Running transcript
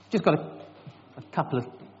Just got a couple of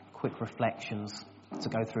quick reflections to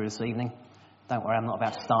go through this evening. Don't worry, I'm not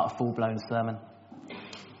about to start a full-blown sermon.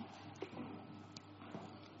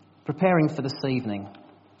 Preparing for this evening,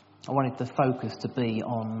 I wanted the focus to be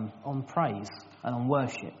on praise and on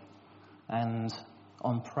worship and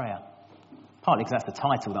on prayer. Partly because that's the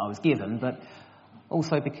title that I was given, but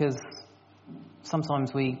also because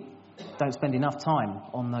sometimes we don't spend enough time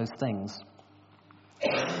on those things.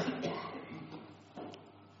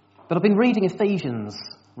 But I've been reading Ephesians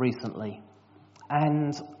recently,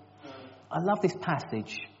 and I love this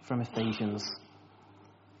passage from Ephesians.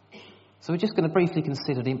 So we're just going to briefly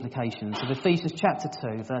consider the implications of Ephesians chapter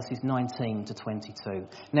 2, verses 19 to 22.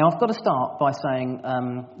 Now, I've got to start by saying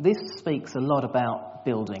this speaks a lot about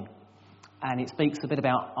building, and it speaks a bit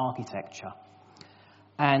about architecture.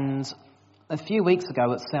 And a few weeks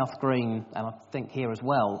ago at South Green, and I think here as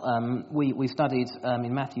well, we studied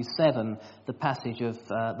in Matthew 7 the passage of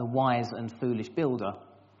the wise and foolish builder.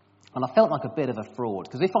 And I felt like a bit of a fraud,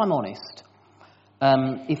 because if I'm honest,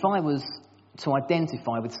 if I was to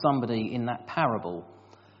identify with somebody in that parable,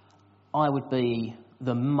 I would be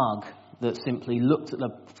the mug that simply looked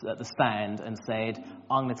at the stand and said,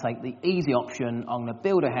 I'm going to take the easy option, I'm going to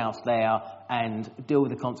build a house there and deal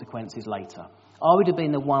with the consequences later. I would have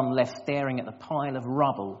been the one left staring at the pile of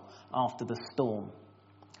rubble after the storm.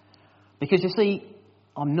 Because you see,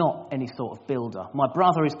 I'm not any sort of builder. My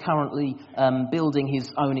brother is currently building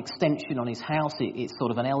his own extension on his house. It's sort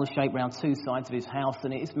of an L shape around two sides of his house,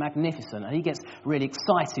 and it is magnificent. And he gets really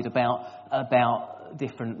excited about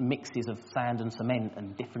different mixes of sand and cement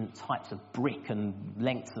and different types of brick and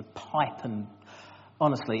lengths of pipe. And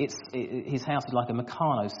honestly, his house is like a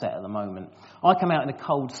Meccano set at the moment. I come out in a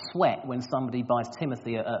cold sweat when somebody buys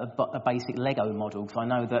Timothy a basic Lego model, because I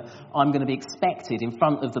know that I'm going to be expected in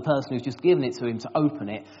front of the person who's just given it to him to open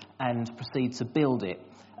it and proceed to build it.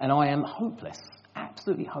 And I am hopeless,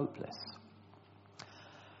 absolutely hopeless.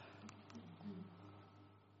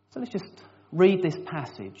 So let's just read this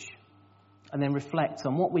passage and then reflect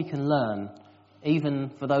on what we can learn, even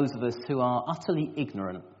for those of us who are utterly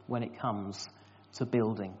ignorant when it comes to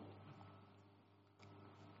building.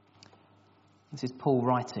 This is Paul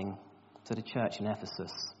writing to the church in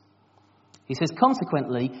Ephesus. He says,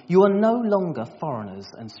 consequently, you are no longer foreigners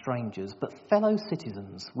and strangers, but fellow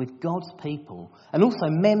citizens with God's people and also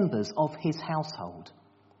members of his household,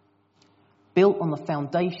 built on the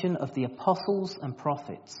foundation of the apostles and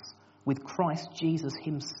prophets, with Christ Jesus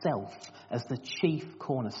himself as the chief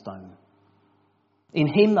cornerstone. In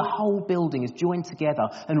him the whole building is joined together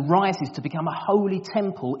and rises to become a holy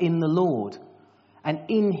temple in the Lord. And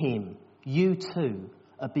in him you too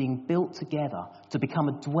are being built together to become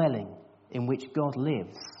a dwelling in which God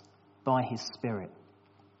lives by his Spirit.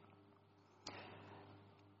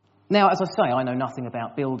 Now, as I say, I know nothing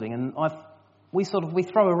about building, and we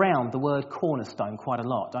throw around the word cornerstone quite a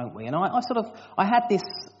lot, don't we? And I had this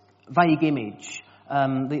vague image.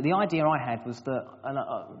 The idea I had was that,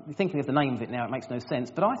 and thinking of the name of it now, it makes no sense,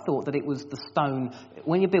 but I thought that it was the stone,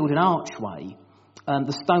 when you build an archway,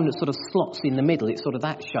 the stone that sort of slots in the middle, it's sort of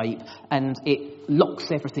that shape, and it locks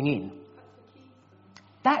everything in.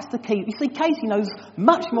 That's the key. You see, Casey knows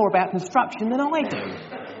much more about construction than I do.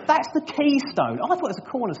 That's the keystone. I thought it was a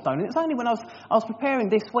cornerstone, and it's only when I was preparing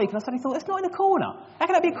this week, and I suddenly thought, it's not in a corner. How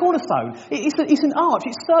can that be a cornerstone? It's an arch,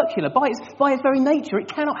 it's circular. By its very nature, it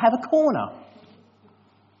cannot have a corner.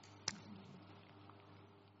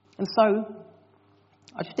 And so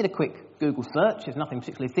I just did a quick Google search, there's nothing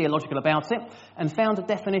particularly theological about it, and found a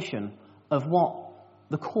definition of what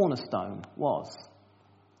the cornerstone was.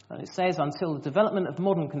 And it says, until the development of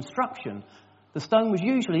modern construction, the stone was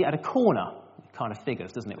usually at a corner. It kind of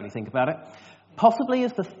figures, doesn't it, when you think about it? Possibly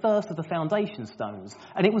as the first of the foundation stones,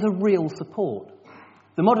 and it was a real support.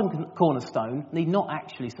 The modern cornerstone need not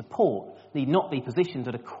actually support, need not be positioned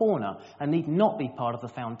at a corner, and need not be part of the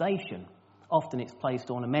foundation. Often it's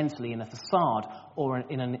placed ornamentally in a facade or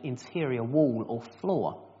in an interior wall or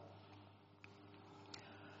floor.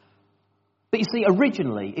 But you see,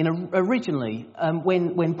 originally,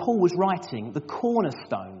 when Paul was writing, the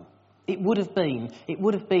cornerstone, it would have been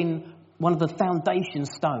one of the foundation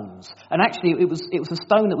stones. And actually, it was a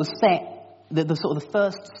stone that was set, the sort of the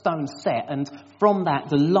first stone set, and from that,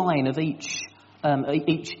 the line of each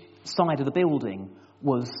side of the building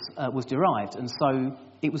was derived. And so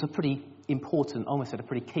it was a pretty important, I almost said a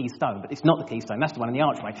pretty key stone, but it's not the keystone, that's the one in the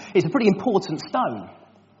archway. It's a pretty important stone.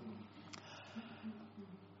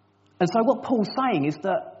 And so what Paul's saying is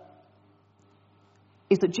that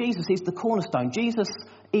Jesus is the cornerstone. Jesus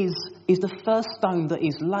is the first stone that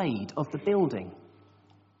is laid of the building.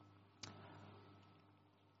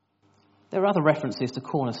 There are other references to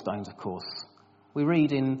cornerstones, of course. We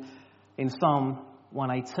read in Psalm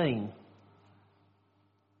 118,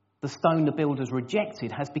 the stone the builders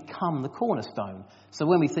rejected has become the cornerstone. So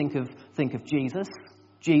when we think of Jesus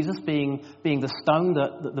being the stone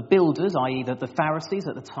that the builders, i.e. the Pharisees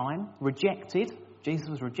at the time, rejected. Jesus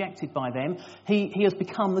was rejected by them. He has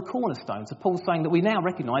become the cornerstone. So Paul's saying that we now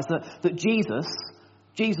recognise that Jesus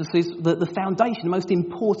is the foundation, the most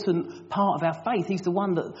important part of our faith. He's the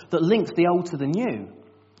one that links the old to the new.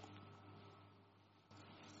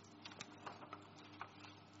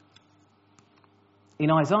 In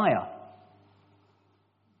Isaiah,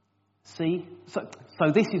 so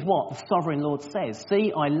this is what the sovereign Lord says.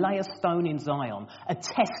 See, I lay a stone in Zion, a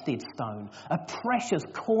tested stone, a precious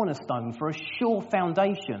cornerstone for a sure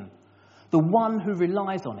foundation. The one who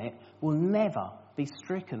relies on it will never be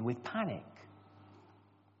stricken with panic.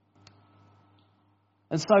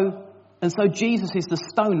 And so Jesus is the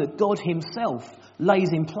stone that God himself lays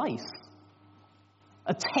in place.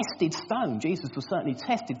 A tested stone. Jesus was certainly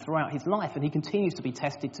tested throughout his life, and he continues to be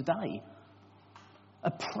tested today. A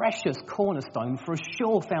precious cornerstone for a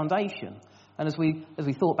sure foundation. And as we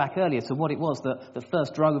thought back earlier to what it was that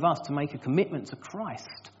first drove us to make a commitment to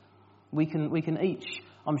Christ, we can each,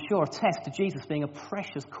 I'm sure, attest to Jesus being a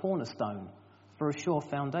precious cornerstone for a sure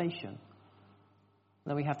foundation.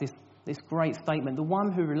 Then we have this great statement: the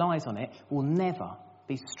one who relies on it will never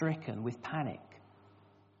be stricken with panic.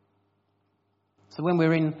 So when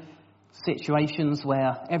we're in situations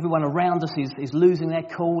where everyone around us is losing their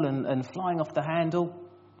cool and flying off the handle,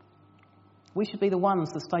 we should be the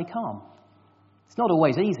ones that stay calm. It's not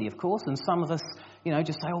always easy, of course, and some of us,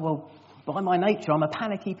 just say, oh, well, by my nature, I'm a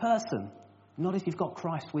panicky person. Not if you've got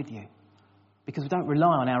Christ with you. Because we don't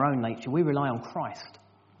rely on our own nature, we rely on Christ.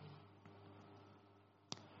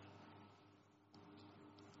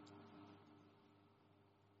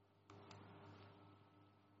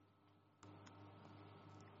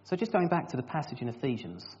 So just going back to the passage in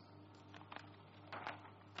Ephesians,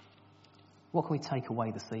 what can we take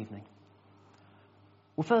away this evening?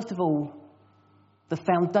 Well, first of all, the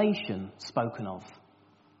foundation spoken of.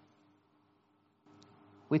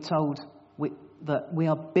 We're told that we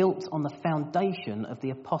are built on the foundation of the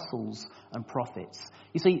apostles and prophets.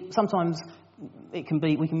 You see, sometimes we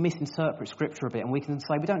can misinterpret Scripture a bit, and we can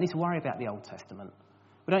say we don't need to worry about the Old Testament.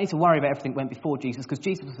 We don't need to worry about everything that went before Jesus, because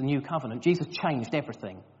Jesus was the new covenant. Jesus changed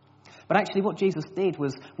everything. But actually what Jesus did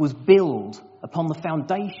was build upon the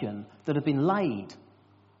foundation that had been laid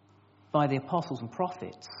by the apostles and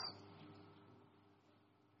prophets.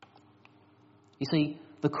 You see,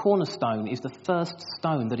 the cornerstone is the first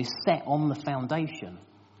stone that is set on the foundation.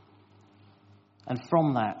 And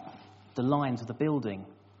from that, the lines of the building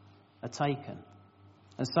are taken.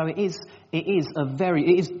 And so it is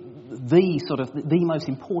the most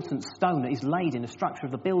important stone that is laid in the structure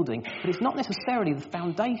of the building, but it's not necessarily the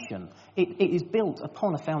foundation. It is built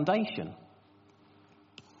upon a foundation.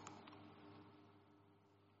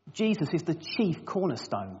 Jesus is the chief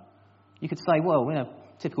cornerstone. You could say, well, in a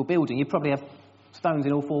typical building, you probably have stones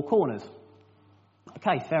in all four corners.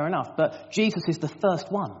 Okay, fair enough, but Jesus is the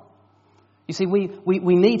first one. You see, we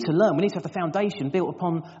need to learn. We need to have the foundation built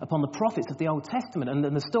upon the prophets of the Old Testament and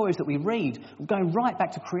the stories that we read, going right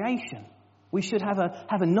back to creation. We should have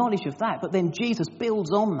a knowledge of that, but then Jesus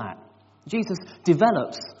builds on that. Jesus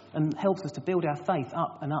develops and helps us to build our faith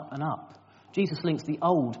up and up and up. Jesus links the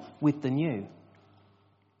old with the new.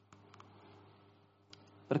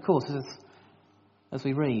 But of course, as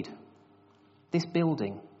we read, this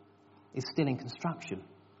building is still in construction.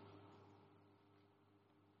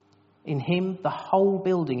 In him, the whole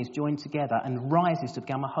building is joined together and rises to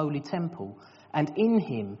become a holy temple. And in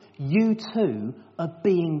him, you too are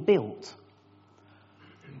being built.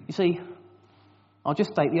 You see, I'll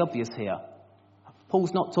just state the obvious here.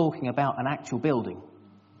 Paul's not talking about an actual building.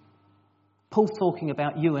 Paul's talking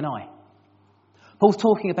about you and I. Paul's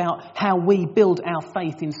talking about how we build our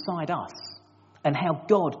faith inside us and how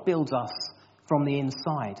God builds us from the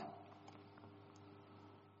inside.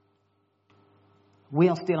 We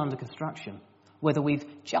are still under construction. Whether we've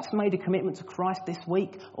just made a commitment to Christ this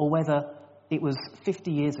week or whether it was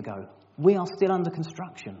 50 years ago, we are still under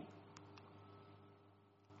construction.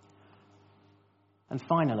 And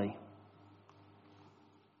finally,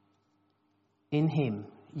 in him,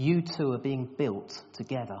 you two are being built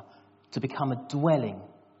together to become a dwelling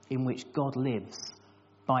in which God lives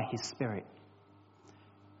by his Spirit.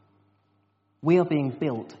 We are being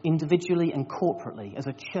built individually and corporately as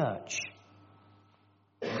a church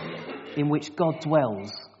in which God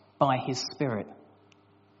dwells by his Spirit.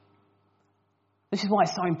 This is why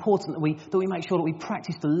it's so important that we make sure that we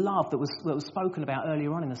practice the love that was spoken about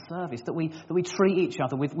earlier on in the service, that we treat each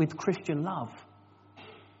other with Christian love.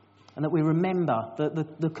 And that we remember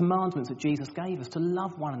the commandments that Jesus gave us to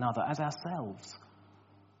love one another as ourselves.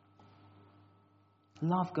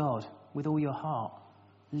 Love God with all your heart.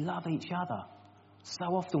 Love each other. So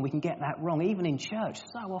often we can get that wrong. Even in church,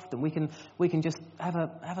 so often we can just have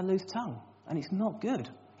a loose tongue. And it's not good.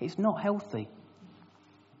 It's not healthy.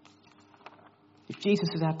 If Jesus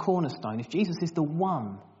is our cornerstone, if Jesus is the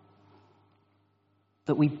one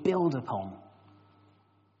that we build upon,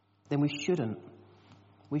 then we shouldn't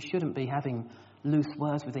be having loose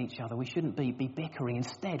words with each other. We shouldn't be bickering.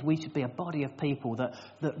 Instead, we should be a body of people that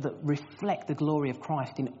reflect the glory of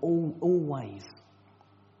Christ in all ways.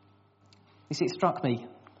 You see, it struck me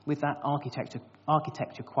with that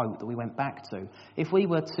architecture quote that we went back to. If we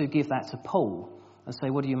were to give that to Paul and say,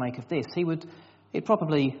 what do you make of this? He'd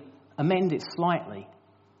probably amend it slightly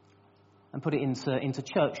and put it into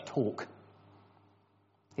church talk.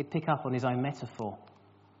 He'd pick up on his own metaphor.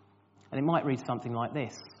 And it might read something like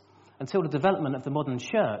this. Until the development of the modern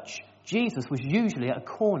church, Jesus was usually at a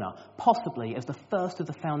corner, possibly as the first of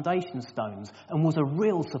the foundation stones, and was a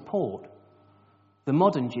real support. The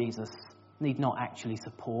modern Jesus need not actually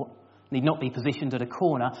support, need not be positioned at a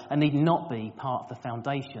corner, and need not be part of the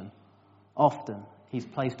foundation. Often, he's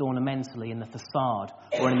placed ornamentally in the facade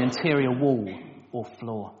or in an interior wall or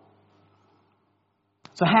floor.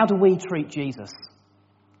 So how do we treat Jesus?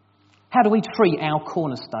 How do we treat our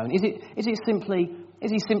cornerstone? Is he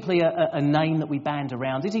simply a name that we band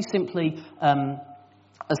around? Is he simply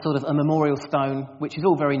a sort of a memorial stone, which is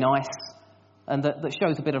all very nice and that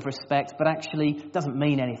shows a bit of respect, but actually doesn't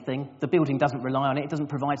mean anything? The building doesn't rely on it. It doesn't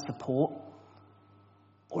provide support.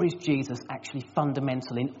 Or is Jesus actually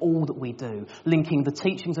fundamental in all that we do, linking the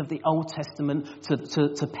teachings of the Old Testament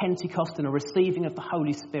to Pentecost and a receiving of the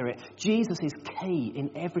Holy Spirit? Jesus is key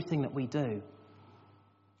in everything that we do.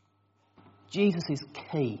 Jesus is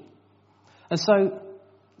key. And so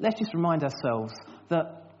let's just remind ourselves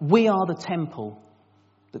that we are the temple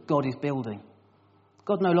that God is building.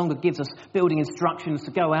 God no longer gives us building instructions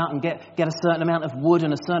to go out and get a certain amount of wood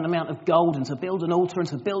and a certain amount of gold and to build an altar and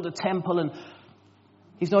to build a temple. And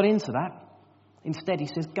he's not into that. Instead, he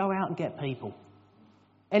says, go out and get people.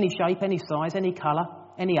 Any shape, any size, any colour,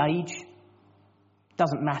 any age.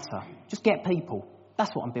 Doesn't matter. Just get people.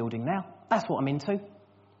 That's what I'm building now. That's what I'm into.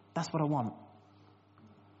 That's what I want.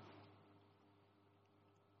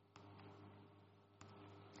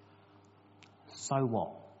 So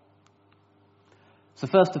what? So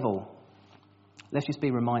first of all, let's just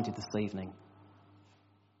be reminded this evening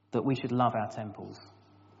that we should love our temples.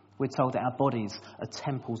 We're told that our bodies are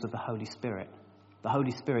temples of the Holy Spirit. The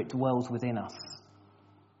Holy Spirit dwells within us.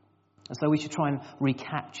 And so we should try and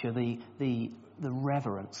recapture the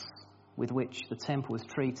reverence with which the temple was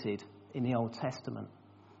treated in the Old Testament.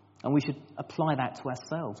 And we should apply that to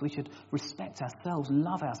ourselves. We should respect ourselves,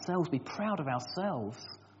 love ourselves, be proud of ourselves.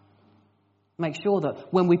 Make sure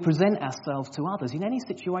that when we present ourselves to others in any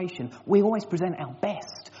situation, we always present our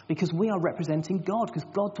best because we are representing God, because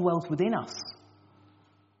God dwells within us.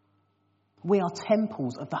 We are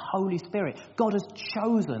temples of the Holy Spirit. God has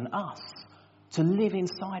chosen us to live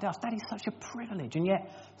inside us. That is such a privilege, and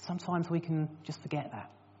yet sometimes we can just forget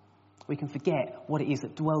that. We can forget what it is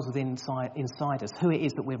that dwells inside us, who it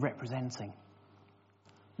is that we're representing.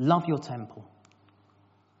 Love your temple.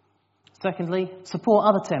 Secondly, support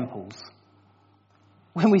other temples.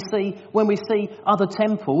 When we see other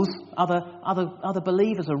temples, other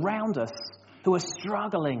believers around us who are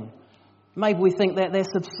struggling, maybe we think that they're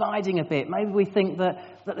subsiding a bit. Maybe we think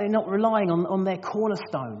that they're not relying on their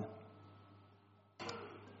cornerstone.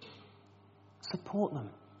 Support them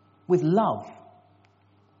with love,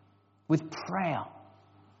 with prayer,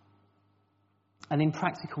 and in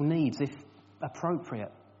practical needs if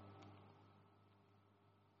appropriate.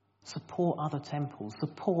 Support other temples,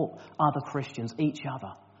 support other Christians, each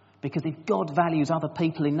other. Because if God values other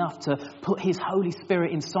people enough to put his Holy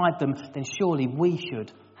Spirit inside them, then surely we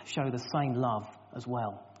should show the same love as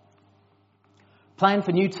well. Plan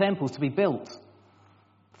for new temples to be built.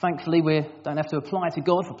 Thankfully, we don't have to apply to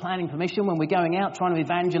God for planning permission when we're going out trying to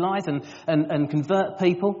evangelise and convert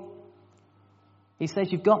people. He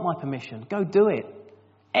says, you've got my permission. Go do it.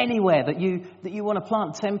 Anywhere that you want to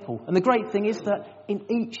plant a temple. And the great thing is that in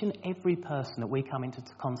each and every person that we come into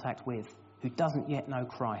contact with who doesn't yet know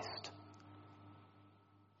Christ,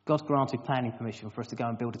 God's granted planning permission for us to go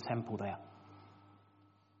and build a temple there.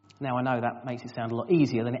 Now, I know that makes it sound a lot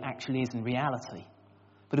easier than it actually is in reality.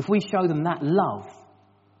 But if we show them that love,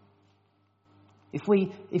 if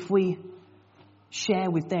we share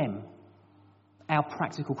with them our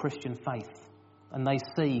practical Christian faith and they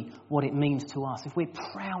see what it means to us, if we're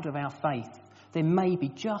proud of our faith, then maybe,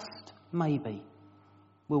 just maybe,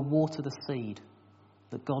 we'll water the seed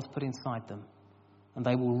that God's put inside them and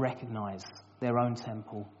they will recognise their own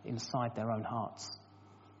temple inside their own hearts.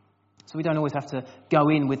 So we don't always have to go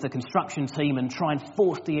in with the construction team and try and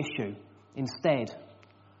force the issue. Instead,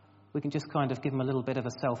 we can just kind of give them a little bit of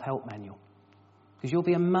a self-help manual. Because you'll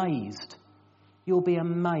be amazed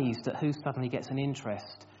at who suddenly gets an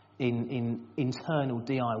interest in internal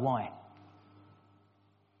DIY.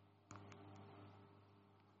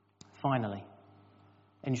 Finally,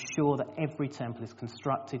 ensure that every temple is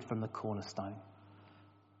constructed from the cornerstone.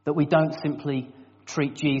 That we don't simply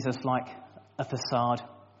treat Jesus like a facade,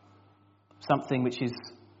 something which is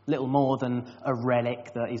little more than a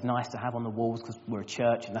relic that is nice to have on the walls because we're a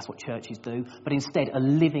church and that's what churches do, but instead a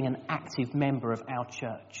living and active member of our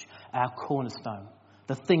church, our cornerstone,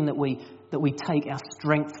 the thing that we take our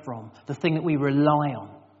strength from, the thing that we rely on,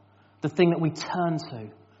 the thing that we turn to,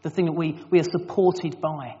 the thing that we are supported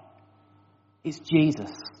by. It's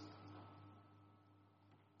Jesus.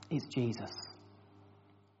 It's Jesus.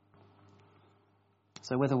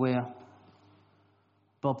 So whether we're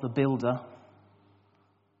Bob the Builder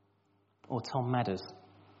or Tom Madders,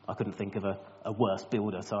 I couldn't think of a worse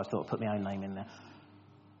builder, so I thought I'd put my own name in there.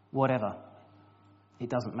 Whatever, it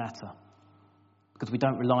doesn't matter. Because we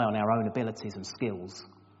don't rely on our own abilities and skills.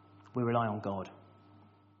 We rely on God.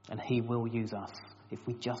 And he will use us if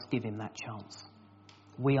we just give him that chance.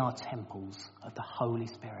 We are temples of the Holy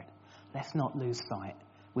Spirit. Let's not lose sight.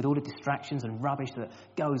 With all the distractions and rubbish that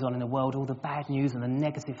goes on in the world, all the bad news and the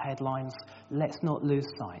negative headlines, let's not lose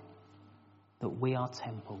sight that we are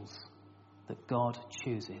temples that God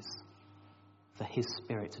chooses for his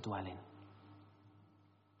Spirit to dwell in.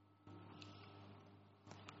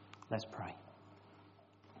 Let's pray.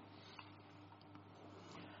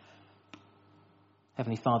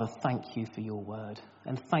 Heavenly Father, thank you for your word,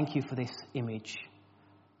 and thank you for this image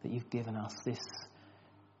that you've given us,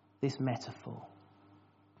 this metaphor,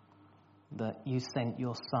 that you sent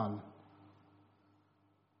your Son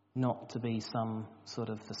not to be some sort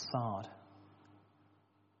of facade,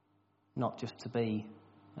 not just to be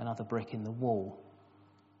another brick in the wall,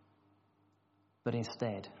 but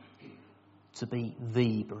instead to be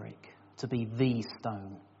the brick, to be the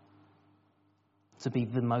stone, to be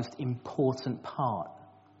the most important part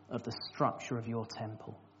of the structure of your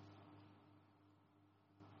temple.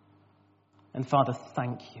 And Father,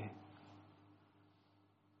 thank you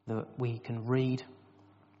that we can read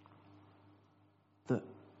that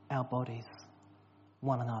our bodies,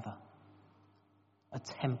 one another, are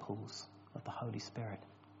temples of the Holy Spirit.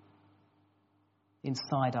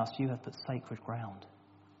 Inside us, you have put sacred ground.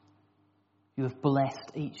 You have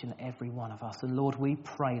blessed each and every one of us. And Lord, we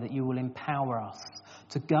pray that you will empower us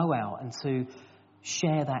to go out and to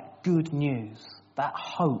share that good news, that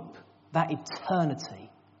hope, that eternity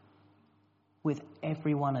with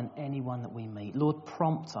everyone and anyone that we meet. Lord,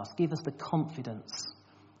 prompt us, give us the confidence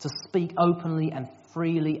to speak openly and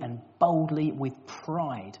freely and boldly with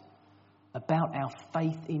pride about our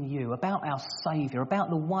faith in you, about our Saviour,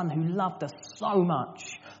 about the one who loved us so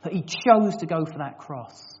much that he chose to go for that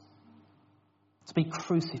cross, to be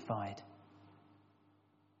crucified,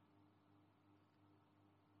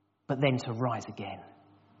 but then to rise again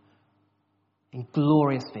in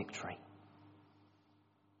glorious victory,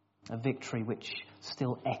 a victory which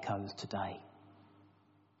still echoes today.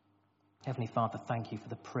 Heavenly Father, thank you for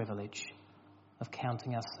the privilege of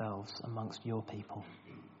counting ourselves amongst your people.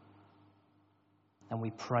 And we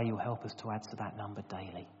pray you'll help us to add to that number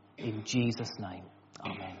daily. In Jesus' name,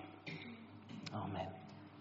 amen. Amen.